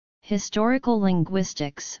Historical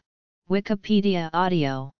linguistics, Wikipedia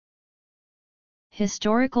audio.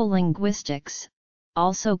 Historical linguistics,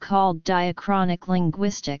 also called diachronic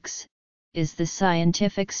linguistics, is the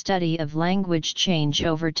scientific study of language change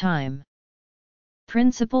over time.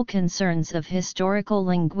 Principal concerns of historical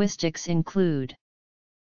linguistics include: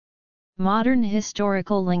 modern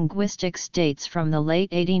historical linguistics dates from the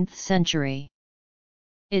late 18th century.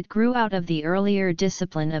 It grew out of the earlier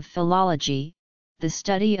discipline of philology, the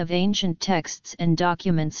study of ancient texts and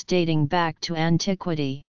documents dating back to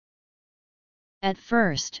antiquity. At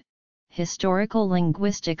first, historical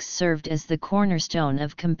linguistics served as the cornerstone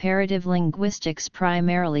of comparative linguistics,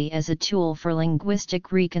 primarily as a tool for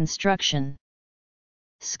linguistic reconstruction.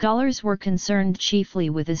 Scholars were concerned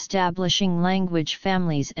chiefly with establishing language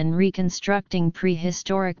families and reconstructing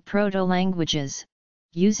prehistoric proto-languages,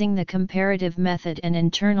 using the comparative method and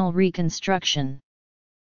internal reconstruction.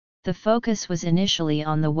 The focus was initially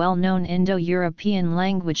on the well-known Indo-European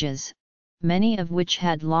languages, many of which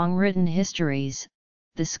had long written histories.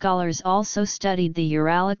 The scholars also studied the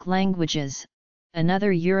Uralic languages,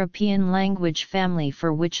 another European language family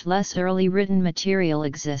for which less early written material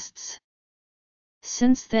exists.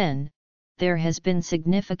 Since then, there has been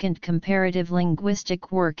significant comparative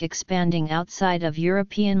linguistic work expanding outside of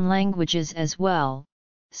European languages as well,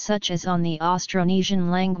 such as on the Austronesian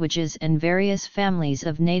languages and various families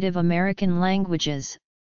of Native American languages,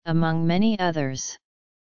 among many others.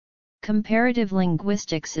 Comparative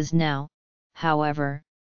linguistics is now, however,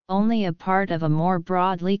 only a part of a more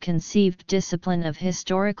broadly conceived discipline of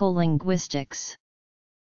historical linguistics.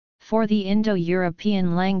 For the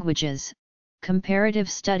Indo-European languages, comparative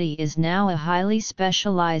study is now a highly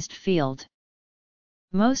specialized field.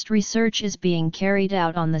 Most research is being carried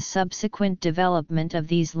out on the subsequent development of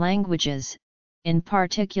these languages, in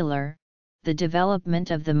particular, the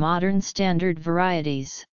development of the modern standard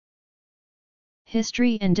varieties.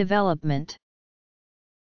 History and development.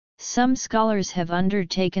 Some scholars have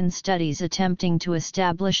undertaken studies attempting to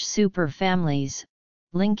establish superfamilies,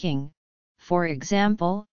 linking, for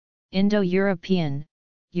example, Indo-European,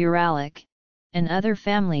 Uralic, and other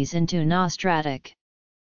families into Nostratic.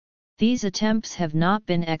 These attempts have not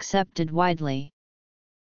been accepted widely.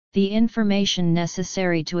 The information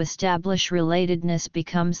necessary to establish relatedness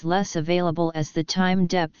becomes less available as the time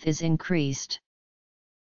depth is increased.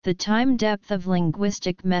 The time depth of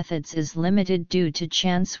linguistic methods is limited due to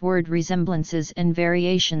chance word resemblances and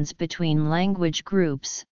variations between language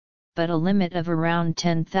groups, but a limit of around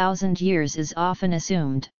 10,000 years is often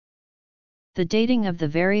assumed. The dating of the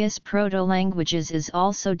various proto-languages is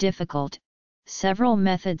also difficult. Several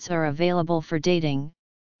methods are available for dating,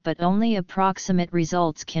 but only approximate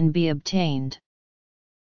results can be obtained.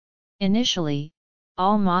 Initially,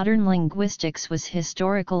 all modern linguistics was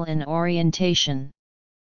historical in orientation.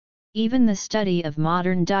 Even the study of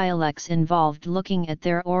modern dialects involved looking at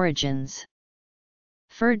their origins.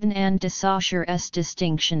 Ferdinand de Saussure's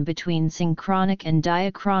distinction between synchronic and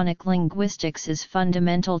diachronic linguistics is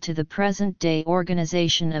fundamental to the present-day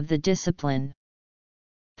organization of the discipline.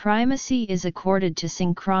 Primacy is accorded to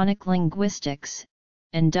synchronic linguistics,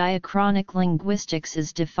 and diachronic linguistics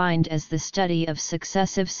is defined as the study of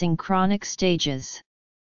successive synchronic stages.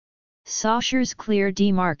 Saussure's clear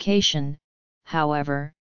demarcation,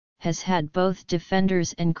 however, has had both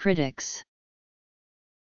defenders and critics.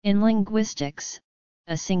 In linguistics,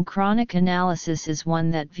 a synchronic analysis is one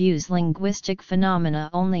that views linguistic phenomena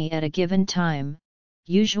only at a given time,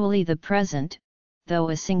 usually the present, though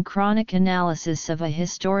a synchronic analysis of a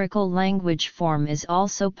historical language form is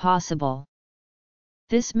also possible.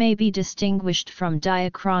 This may be distinguished from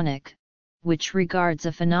diachronic, which regards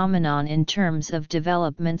a phenomenon in terms of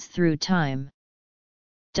developments through time.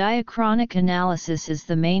 Diachronic analysis is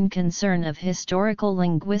the main concern of historical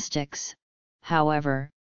linguistics. However,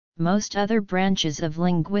 most other branches of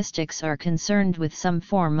linguistics are concerned with some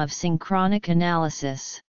form of synchronic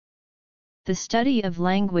analysis. The study of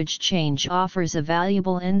language change offers a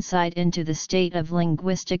valuable insight into the state of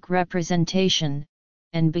linguistic representation,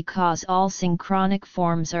 and because all synchronic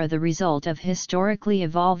forms are the result of historically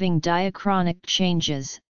evolving diachronic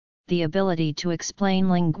changes, the ability to explain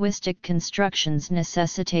linguistic constructions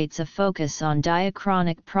necessitates a focus on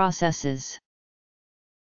diachronic processes.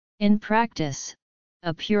 In practice,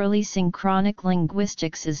 a purely synchronic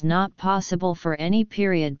linguistics is not possible for any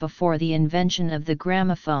period before the invention of the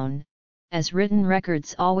gramophone, as written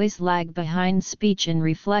records always lag behind speech in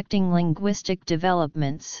reflecting linguistic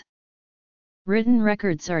developments. Written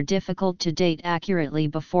records are difficult to date accurately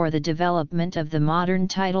before the development of the modern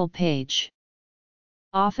title page.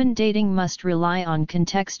 Often dating must rely on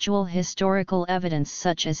contextual historical evidence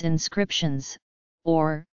such as inscriptions,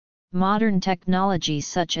 or, Modern technology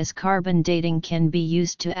such as carbon dating can be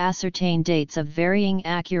used to ascertain dates of varying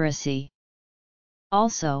accuracy.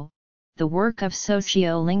 Also, the work of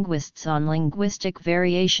sociolinguists on linguistic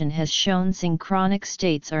variation has shown synchronic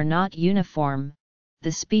states are not uniform.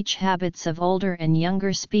 The speech habits of older and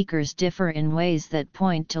younger speakers differ in ways that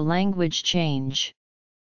point to language change.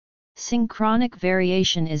 Synchronic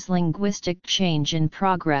variation is linguistic change in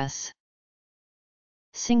progress.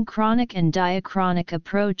 Synchronic and diachronic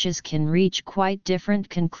approaches can reach quite different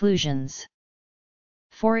conclusions.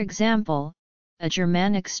 For example, a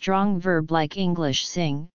Germanic strong verb like English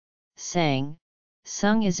sing, sang,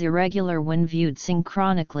 sung is irregular when viewed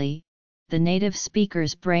synchronically. The native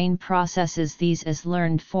speaker's brain processes these as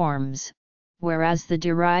learned forms, whereas the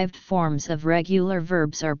derived forms of regular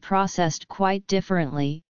verbs are processed quite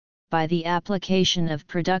differently, by the application of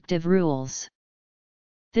productive rules.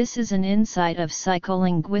 This is an insight of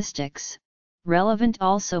psycholinguistics, relevant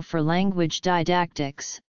also for language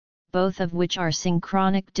didactics, both of which are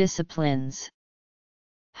synchronic disciplines.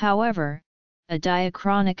 However, a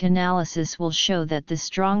diachronic analysis will show that the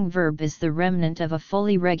strong verb is the remnant of a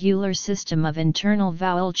fully regular system of internal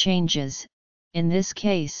vowel changes, in this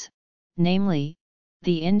case, namely,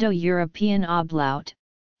 the Indo-European ablaut.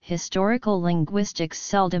 Historical linguistics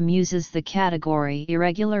seldom uses the category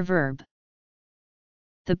irregular verb.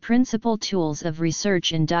 The principal tools of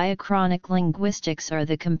research in diachronic linguistics are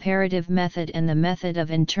the comparative method and the method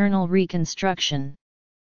of internal reconstruction.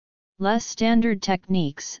 Less standard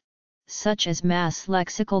techniques, such as mass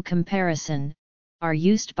lexical comparison, are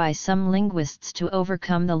used by some linguists to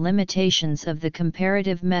overcome the limitations of the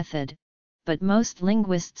comparative method, but most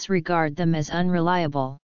linguists regard them as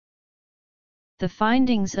unreliable. The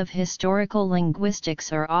findings of historical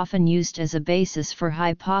linguistics are often used as a basis for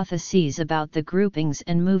hypotheses about the groupings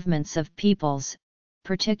and movements of peoples,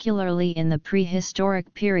 particularly in the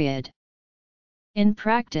prehistoric period. In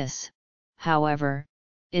practice, however,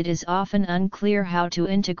 it is often unclear how to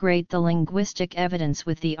integrate the linguistic evidence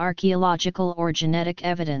with the archaeological or genetic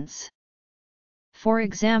evidence. For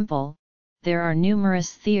example, there are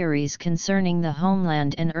numerous theories concerning the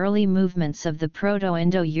homeland and early movements of the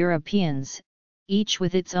Proto-Indo-Europeans, each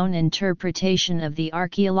with its own interpretation of the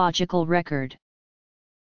archaeological record.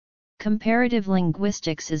 Comparative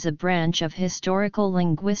linguistics is a branch of historical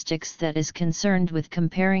linguistics that is concerned with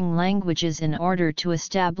comparing languages in order to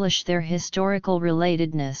establish their historical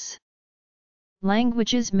relatedness.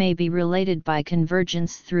 Languages may be related by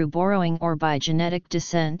convergence through borrowing or by genetic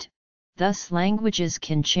descent, thus languages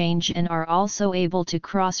can change and are also able to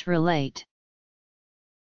cross-relate.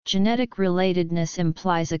 Genetic relatedness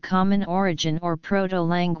implies a common origin or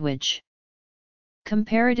proto-language.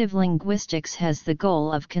 Comparative linguistics has the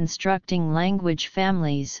goal of constructing language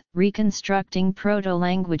families, reconstructing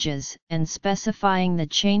proto-languages, and specifying the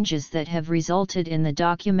changes that have resulted in the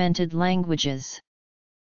documented languages.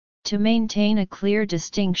 To maintain a clear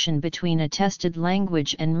distinction between attested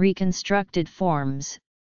language and reconstructed forms,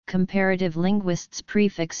 comparative linguists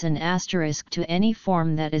prefix an asterisk to any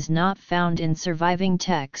form that is not found in surviving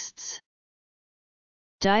texts.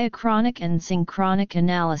 Diachronic and synchronic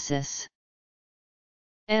analysis.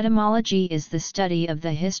 Etymology is the study of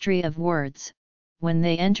the history of words, when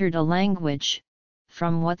they entered a language,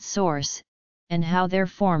 from what source, and how their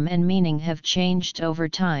form and meaning have changed over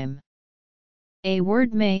time. A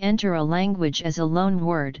word may enter a language as a loan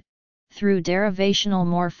word, through derivational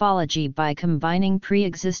morphology by combining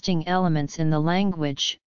pre-existing elements in the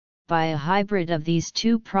language, by a hybrid of these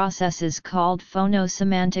two processes called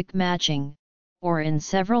phonosemantic matching, or in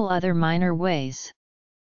several other minor ways.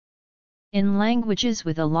 In languages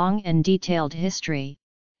with a long and detailed history,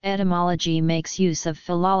 etymology makes use of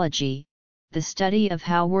philology, the study of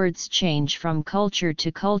how words change from culture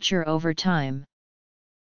to culture over time.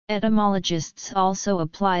 Etymologists also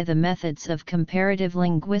apply the methods of comparative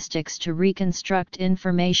linguistics to reconstruct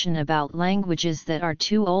information about languages that are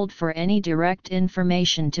too old for any direct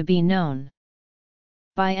information to be known.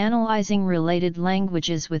 By analyzing related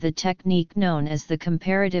languages with a technique known as the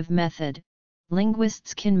comparative method,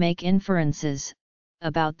 linguists can make inferences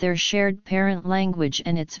about their shared parent language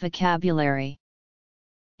and its vocabulary.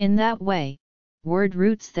 In that way, word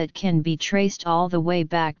roots that can be traced all the way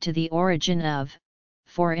back to the origin of,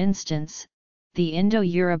 for instance, the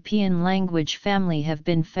Indo-European language family have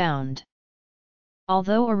been found.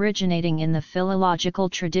 Although originating in the philological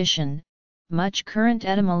tradition, much current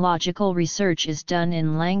etymological research is done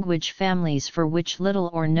in language families for which little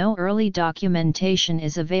or no early documentation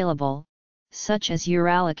is available, such as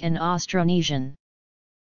Uralic and Austronesian.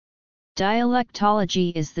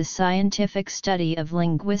 Dialectology is the scientific study of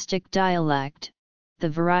linguistic dialect, the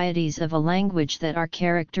varieties of a language that are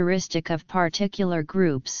characteristic of particular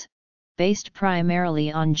groups, based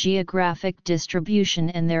primarily on geographic distribution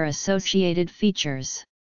and their associated features.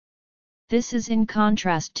 This is in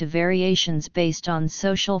contrast to variations based on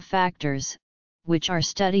social factors, which are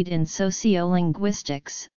studied in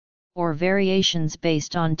sociolinguistics, or variations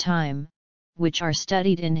based on time, which are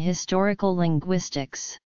studied in historical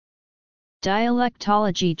linguistics.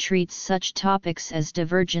 Dialectology treats such topics as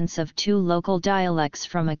divergence of two local dialects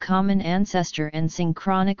from a common ancestor and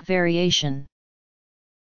synchronic variation.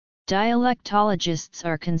 Dialectologists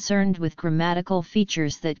are concerned with grammatical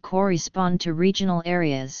features that correspond to regional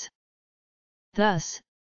areas. Thus,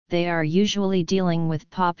 they are usually dealing with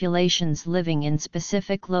populations living in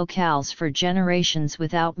specific locales for generations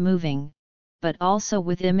without moving, but also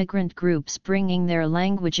with immigrant groups bringing their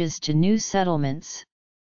languages to new settlements.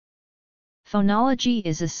 Phonology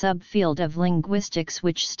is a subfield of linguistics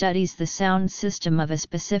which studies the sound system of a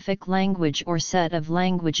specific language or set of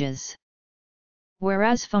languages.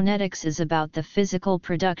 Whereas phonetics is about the physical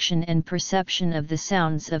production and perception of the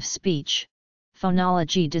sounds of speech,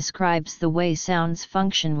 phonology describes the way sounds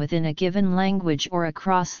function within a given language or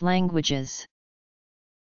across languages.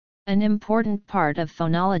 An important part of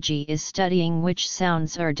phonology is studying which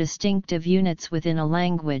sounds are distinctive units within a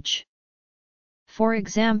language. For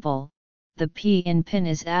example, the P in pin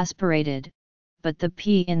is aspirated, but the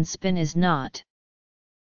P in spin is not.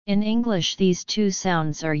 In English, these two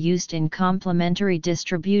sounds are used in complementary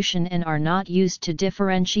distribution and are not used to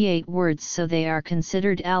differentiate words, so they are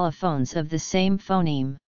considered allophones of the same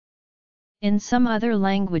phoneme. In some other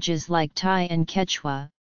languages like Thai and Quechua,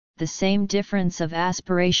 the same difference of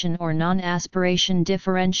aspiration or non-aspiration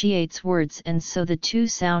differentiates words, and so the two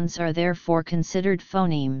sounds are therefore considered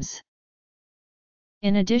phonemes.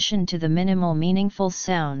 In addition to the minimal meaningful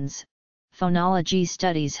sounds, phonology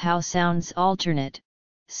studies how sounds alternate,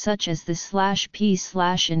 such as the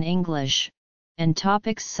 /p/ in English, and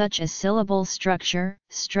topics such as syllable structure,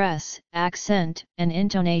 stress, accent, and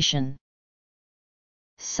intonation.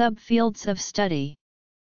 Subfields of study.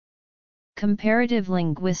 Comparative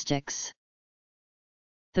linguistics.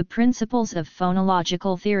 The principles of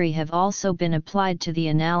phonological theory have also been applied to the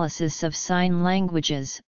analysis of sign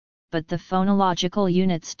languages, but the phonological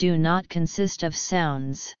units do not consist of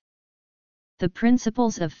sounds. The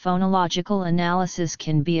principles of phonological analysis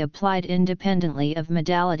can be applied independently of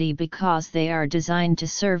modality because they are designed to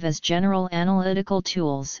serve as general analytical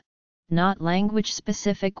tools, not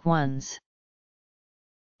language-specific ones.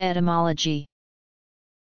 Etymology,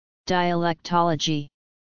 dialectology,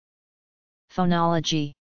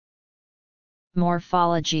 phonology,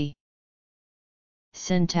 morphology,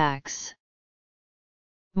 syntax.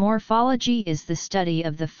 Morphology is the study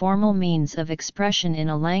of the formal means of expression in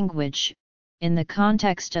a language. In the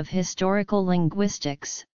context of historical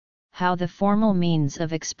linguistics, how the formal means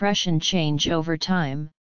of expression change over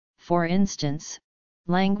time. For instance,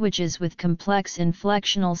 languages with complex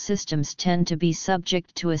inflectional systems tend to be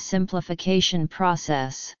subject to a simplification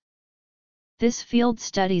process. This field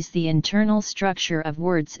studies the internal structure of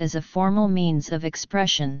words as a formal means of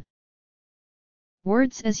expression.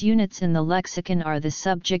 Words as units in the lexicon are the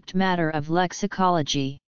subject matter of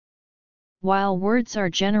lexicology. While words are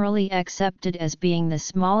generally accepted as being the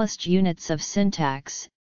smallest units of syntax,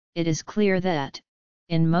 it is clear that,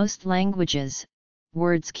 in most languages,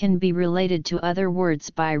 words can be related to other words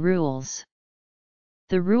by rules.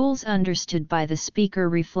 The rules understood by the speaker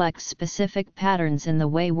reflect specific patterns in the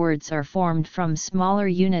way words are formed from smaller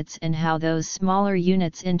units and how those smaller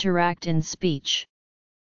units interact in speech.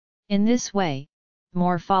 In this way,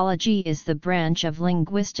 morphology is the branch of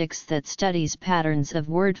linguistics that studies patterns of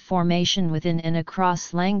word formation within and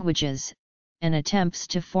across languages, and attempts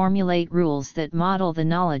to formulate rules that model the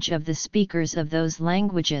knowledge of the speakers of those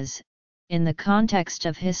languages, in the context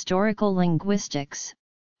of historical linguistics,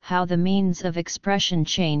 how the means of expression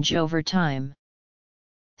change over time.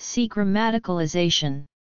 See grammaticalization.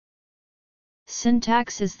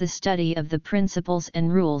 Syntax is the study of the principles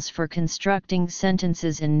and rules for constructing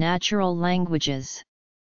sentences in natural languages.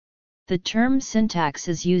 The term syntax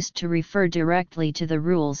is used to refer directly to the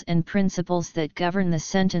rules and principles that govern the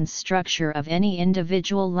sentence structure of any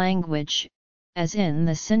individual language, as in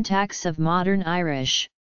the syntax of modern Irish.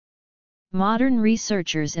 Modern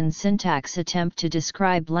researchers in syntax attempt to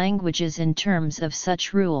describe languages in terms of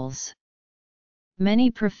such rules.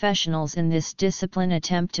 Many professionals in this discipline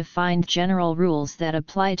attempt to find general rules that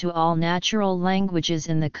apply to all natural languages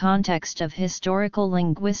in the context of historical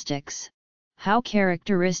linguistics, how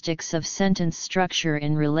characteristics of sentence structure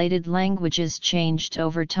in related languages changed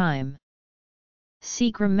over time.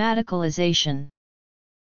 See grammaticalization.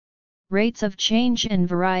 Rates of change and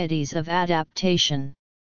varieties of adaptation.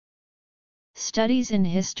 Studies in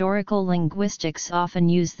historical linguistics often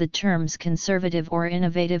use the terms conservative or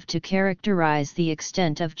innovative to characterize the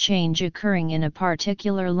extent of change occurring in a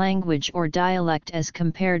particular language or dialect as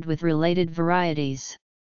compared with related varieties.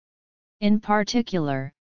 In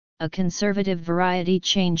particular, a conservative variety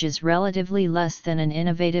changes relatively less than an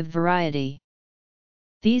innovative variety.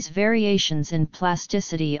 These variations in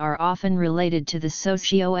plasticity are often related to the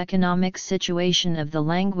socio-economic situation of the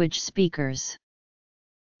language speakers.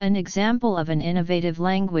 An example of an innovative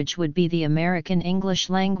language would be the American English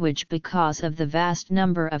language because of the vast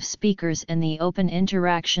number of speakers and the open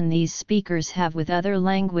interaction these speakers have with other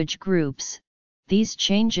language groups. These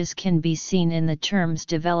changes can be seen in the terms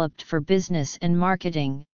developed for business and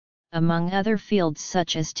marketing, among other fields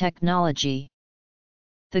such as technology.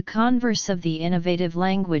 The converse of the innovative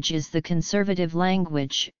language is the conservative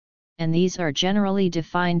language, and these are generally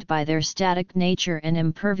defined by their static nature and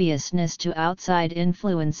imperviousness to outside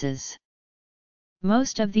influences.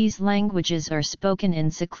 Most of these languages are spoken in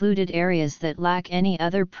secluded areas that lack any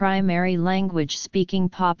other primary language-speaking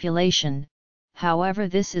population, however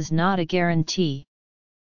this is not a guarantee.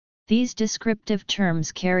 These descriptive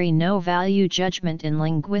terms carry no value judgment in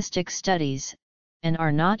linguistic studies, and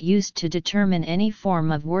are not used to determine any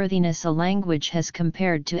form of worthiness a language has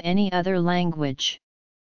compared to any other language.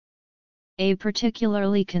 A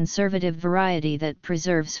particularly conservative variety that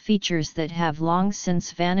preserves features that have long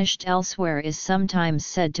since vanished elsewhere is sometimes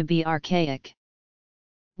said to be archaic.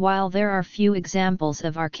 While there are few examples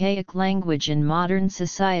of archaic language in modern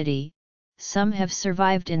society, some have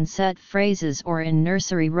survived in set phrases or in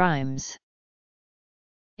nursery rhymes.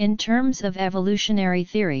 In terms of evolutionary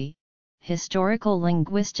theory, historical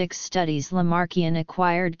linguistics studies Lamarckian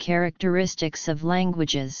acquired characteristics of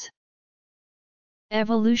languages.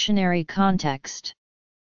 Evolutionary context.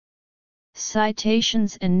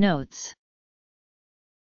 Citations and notes.